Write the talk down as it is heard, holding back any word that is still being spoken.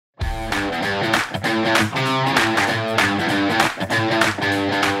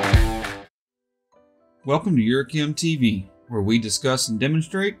Welcome to UreChem TV, where we discuss and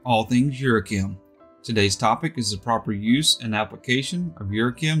demonstrate all things UreChem. Today's topic is the proper use and application of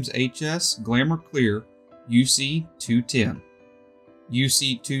UreChem's HS Glamour Clear UC-210.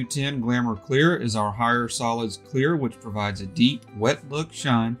 UC-210 Glamour Clear is our higher solids clear which provides a deep, wet look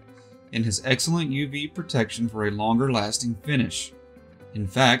shine and has excellent UV protection for a longer lasting finish. In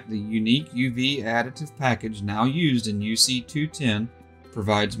fact, the unique UV additive package now used in UC-210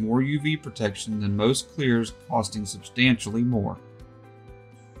 provides more UV protection than most clears, costing substantially more.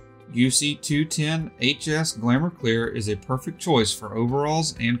 UC-210 HS Glamour Clear is a perfect choice for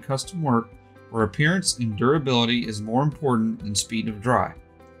overalls and custom work where appearance and durability is more important than speed of dry.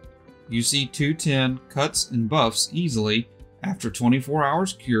 UC-210 cuts and buffs easily after 24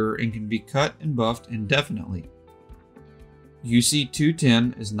 hours cure and can be cut and buffed indefinitely.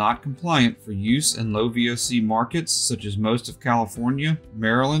 UC-210 is not compliant for use in low VOC markets such as most of California,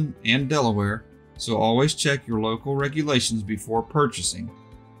 Maryland, and Delaware, so always check your local regulations before purchasing.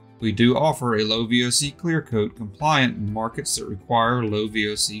 We do offer a low VOC clear coat compliant in markets that require low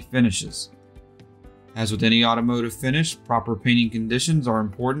VOC finishes. As with any automotive finish, proper painting conditions are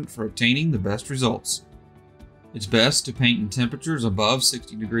important for obtaining the best results. It's best to paint in temperatures above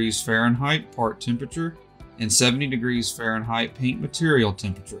 60 degrees Fahrenheit part temperature and 70 degrees Fahrenheit paint material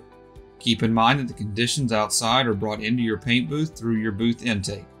temperature. Keep in mind that the conditions outside are brought into your paint booth through your booth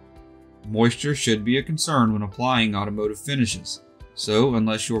intake. Moisture should be a concern when applying automotive finishes, so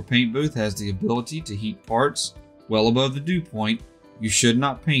unless your paint booth has the ability to heat parts well above the dew point, you should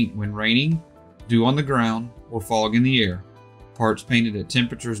not paint when raining, dew on the ground, or fog in the air. Parts painted at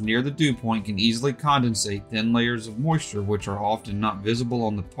temperatures near the dew point can easily condensate thin layers of moisture which are often not visible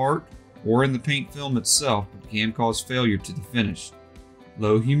on the part or in the paint film itself, but can cause failure to the finish.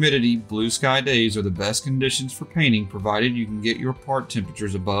 Low humidity, blue sky days are the best conditions for painting provided you can get your part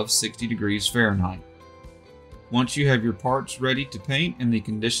temperatures above 60 degrees Fahrenheit. Once you have your parts ready to paint and the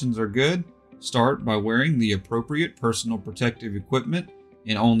conditions are good, start by wearing the appropriate personal protective equipment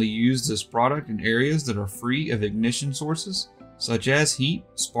and only use this product in areas that are free of ignition sources such as heat,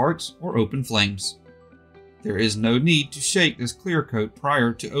 sparks, or open flames. There is no need to shake this clear coat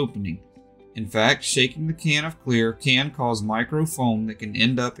prior to opening. In fact, shaking the can of clear can cause micro foam that can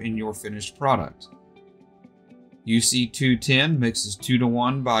end up in your finished product. UC-210 mixes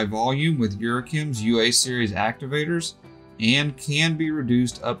 2:1 by volume with UreChem's UA series activators and can be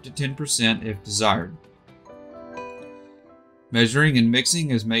reduced up to 10% if desired. Measuring and mixing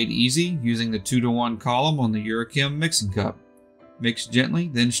is made easy using the 2:1 column on the UreChem mixing cup. Mix gently,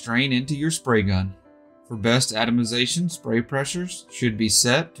 then strain into your spray gun. For best atomization, spray pressures should be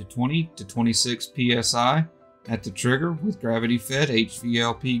set to 20 to 26 psi at the trigger with gravity-fed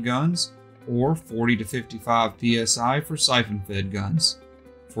HVLP guns or 40 to 55 psi for siphon-fed guns.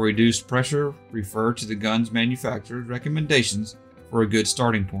 For reduced pressure, refer to the gun's manufacturer's recommendations for a good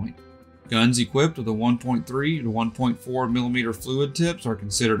starting point. Guns equipped with a 1.3 to 1.4 mm fluid tips are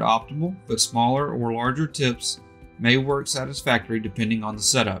considered optimal, but smaller or larger tips may work satisfactory depending on the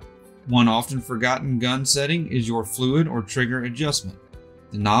setup. One often forgotten gun setting is your fluid or trigger adjustment.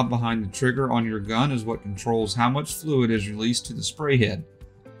 The knob behind the trigger on your gun is what controls how much fluid is released to the spray head.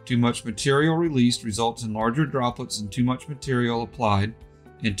 Too much material released results in larger droplets and too much material applied,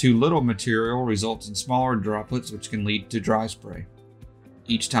 and too little material results in smaller droplets which can lead to dry spray.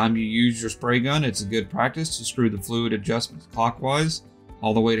 Each time you use your spray gun, it's a good practice to screw the fluid adjustments clockwise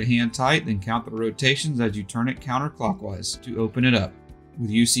all the way to hand tight, then count the rotations as you turn it counterclockwise to open it up. With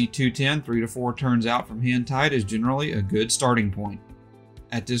UC-210, 3 to 4 turns out from hand tight is generally a good starting point.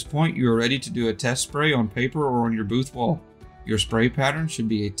 At this point, you are ready to do a test spray on paper or on your booth wall. Your spray pattern should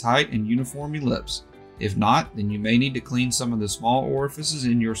be a tight and uniform ellipse. If not, then you may need to clean some of the small orifices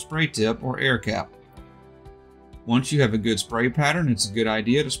in your spray tip or air cap. Once you have a good spray pattern, it's a good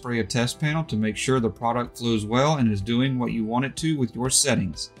idea to spray a test panel to make sure the product flows well and is doing what you want it to with your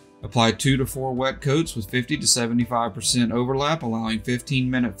settings. Apply 2 to 4 wet coats with 50 to 75% overlap, allowing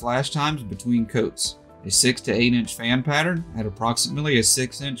 15-minute flash times between coats. A 6 to 8 inch fan pattern at approximately a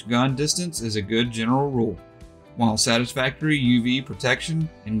 6-inch gun distance is a good general rule. While satisfactory UV protection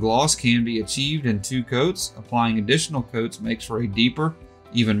and gloss can be achieved in 2 coats, applying additional coats makes for a deeper,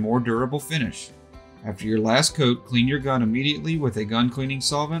 even more durable finish. After your last coat, clean your gun immediately with a gun cleaning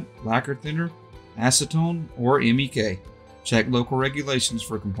solvent, lacquer thinner, acetone, or MEK. Check local regulations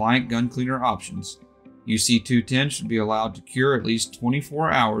for compliant gun cleaner options. UC-210 should be allowed to cure at least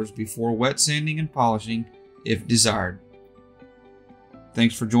 24 hours before wet sanding and polishing if desired.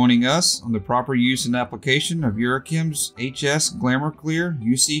 Thanks for joining us on the proper use and application of UreChem's HS Glamour Clear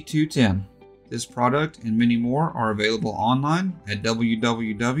UC-210. This product and many more are available online at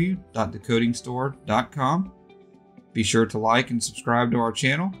www.thecoatingstore.com. Be sure to like and subscribe to our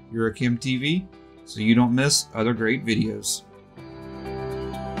channel, UreChem TV, so you don't miss other great videos.